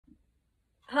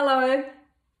Hello.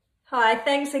 Hi,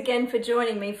 thanks again for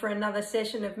joining me for another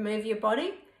session of Move Your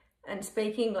Body and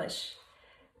Speak English.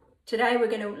 Today we're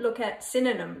going to look at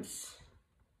synonyms.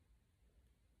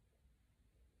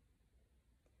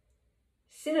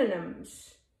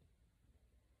 Synonyms.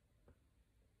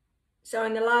 So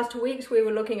in the last weeks we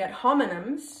were looking at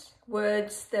homonyms,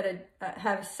 words that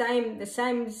have the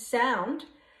same sound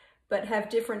but have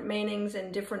different meanings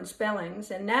and different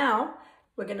spellings. And now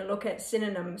we're going to look at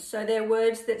synonyms. So they're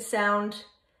words that sound,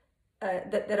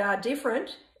 that are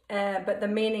different, but the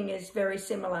meaning is very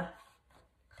similar.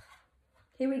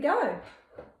 Here we go.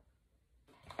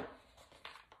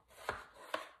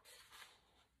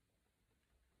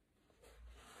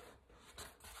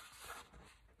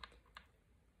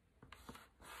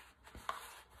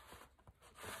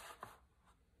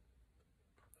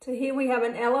 So here we have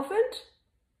an elephant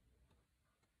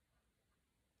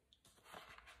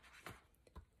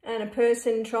and a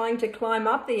person trying to climb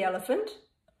up the elephant.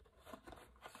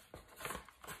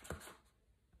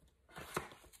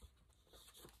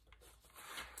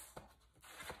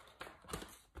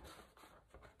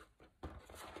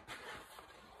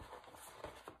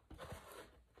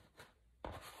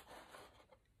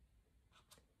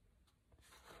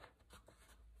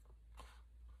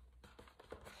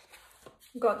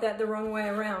 Got that the wrong way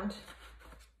around.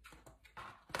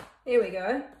 Here we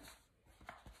go.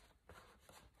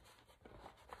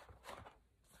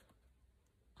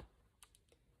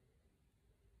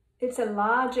 It's a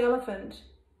large elephant.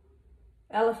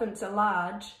 Elephants are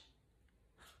large.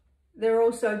 They're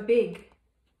also big.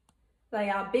 They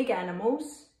are big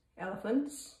animals,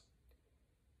 elephants.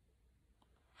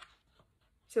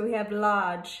 So we have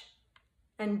large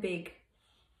and big.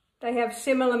 They have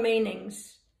similar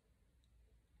meanings.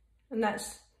 And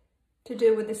that's to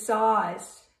do with the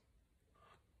size.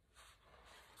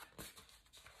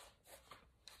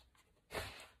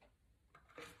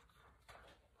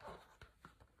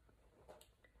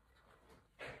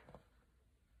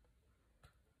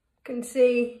 You can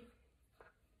see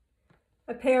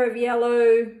a pair of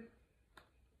yellow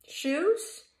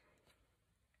shoes.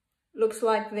 Looks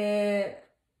like they're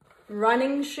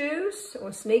running shoes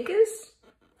or sneakers.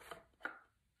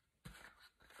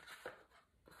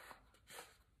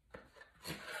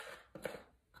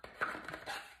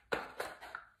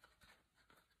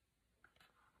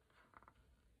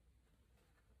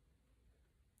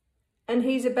 And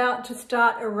he's about to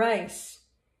start a race.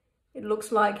 It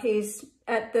looks like he's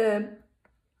at the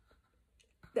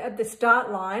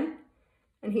start line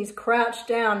and he's crouched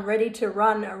down ready to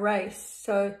run a race.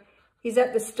 So he's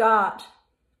at the start.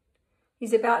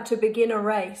 He's about to begin a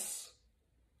race.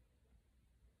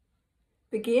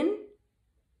 Begin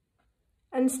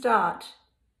and start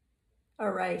a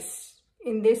race.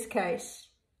 In this case,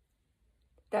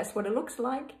 that's what it looks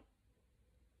like.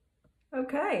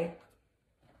 Okay.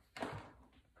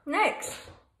 Next.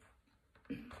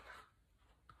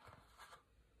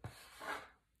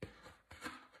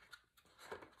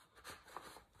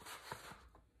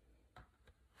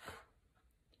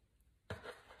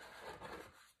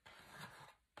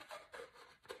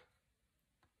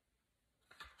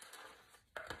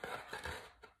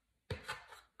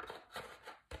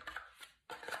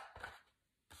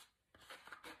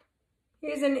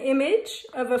 Here's an image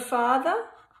of a father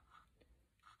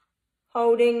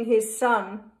holding his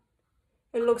son.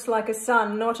 It looks like a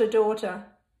son, not a daughter.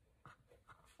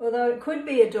 Although it could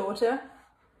be a daughter,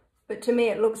 but to me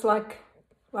it looks like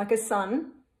a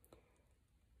son.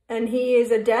 And he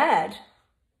is a dad.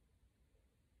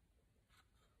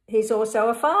 He's also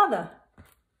a father.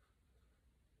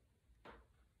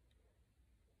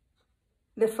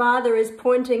 The father is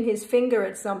pointing his finger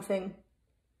at something.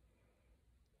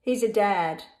 He's a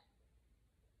dad.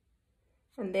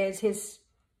 And there's his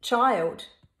child.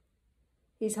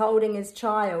 He's holding his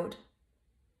child.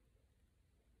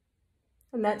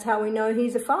 And that's how we know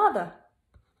he's a father.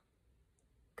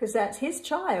 Because that's his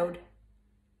child.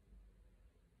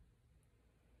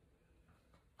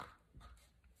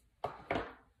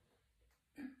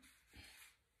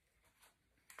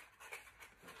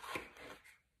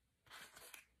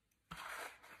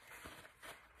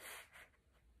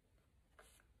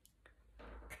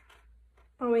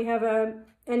 And we have an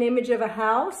image of a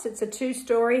house. It's a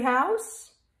 2-story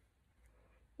house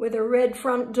with a red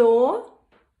front door.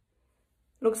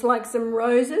 Looks like some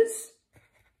roses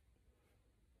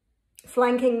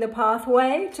flanking the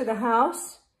pathway to the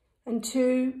house and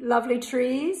 2 lovely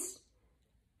trees.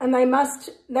 And they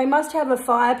must have a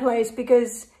fireplace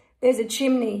because there's a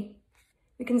chimney.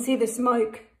 You can see the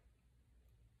smoke.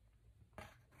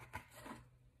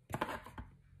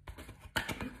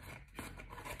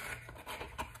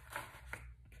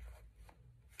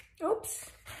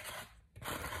 Whoops.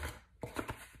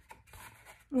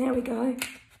 There we go.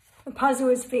 The puzzle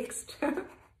is fixed.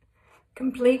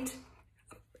 Complete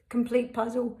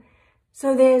puzzle.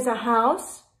 So there's a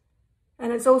house,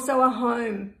 and it's also a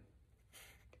home.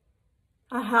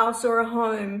 A house or a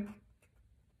home.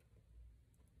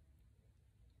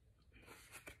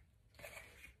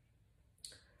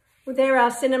 Well, there are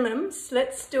synonyms.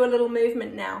 Let's do a little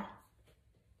movement now.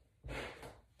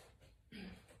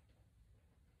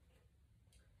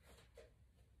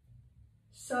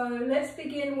 So let's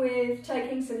begin with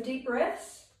taking some deep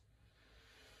breaths.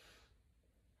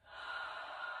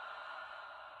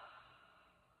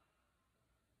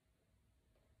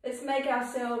 Let's make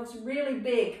ourselves really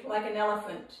big, like an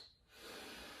elephant.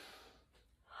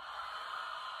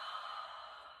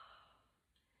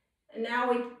 And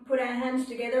now we put our hands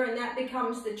together and that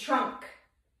becomes the trunk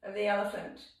of the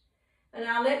elephant. And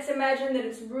now let's imagine that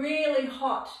it's really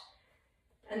hot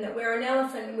and that we're an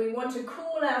elephant and we want to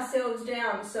cool ourselves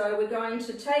down. So we're going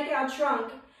to take our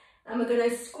trunk and we're going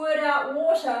to squirt out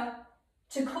water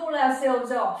to cool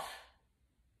ourselves off.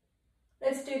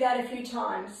 Let's do that a few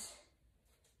times.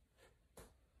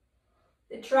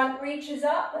 The trunk reaches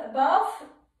up above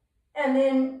and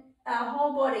then our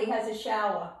whole body has a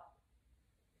shower.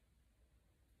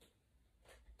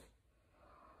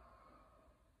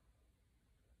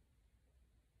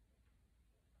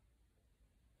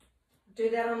 Do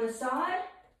that on the side.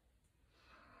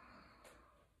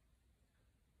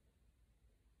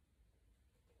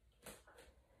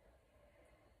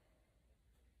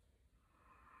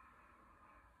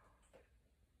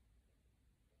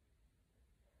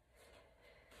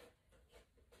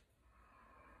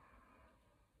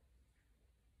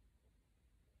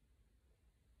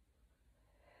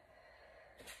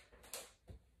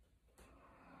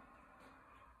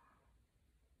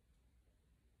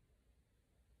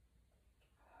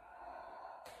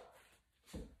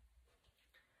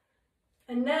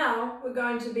 And now we're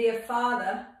going to be a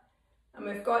father and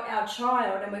we've got our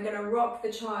child and we're going to rock the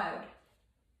child.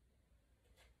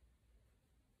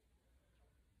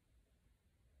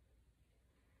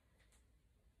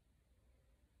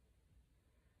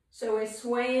 So we're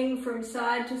swaying from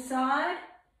side to side,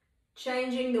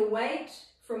 changing the weight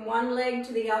from one leg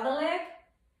to the other leg,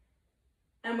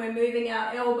 and we're moving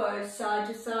our elbows side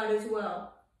to side as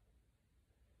well.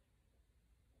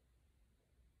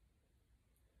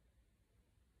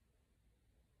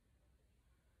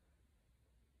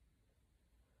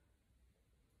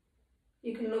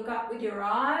 You can look up with your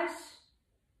eyes.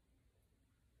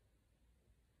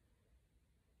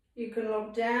 You can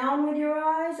look down with your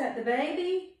eyes at the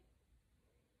baby.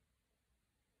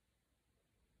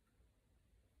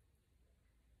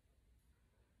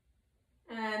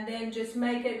 And then just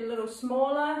make it a little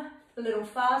smaller, a little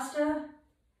faster.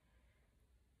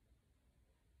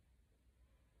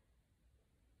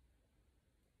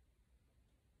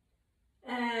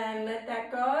 And let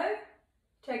that go.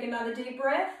 Take another deep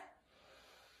breath.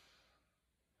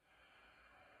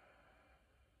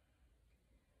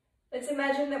 Let's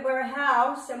imagine that we're a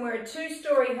house and we're a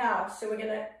two-story house. So we're going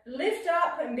to lift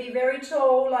up and be very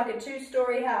tall like a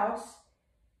two-story house.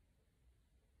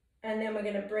 And then we're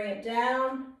going to bring it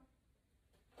down.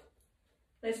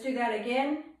 Let's do that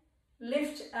again.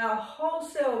 Lift our whole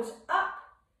selves up.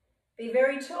 Be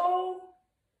very tall.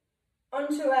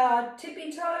 Onto our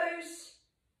tippy toes.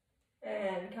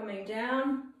 And coming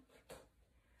down.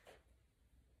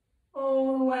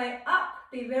 All the way up.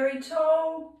 Be very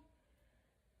tall.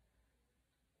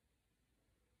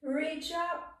 Reach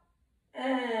up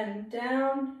and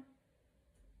down.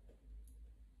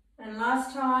 And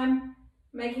last time,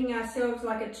 making ourselves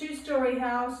like a two-story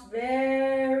house,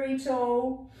 very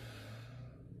tall.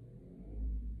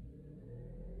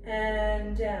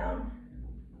 And down.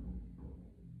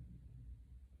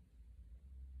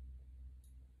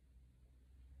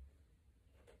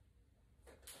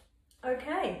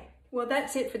 Okay, well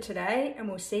that's it for today and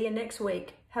we'll see you next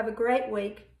week. Have a great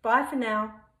week. Bye for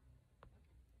now.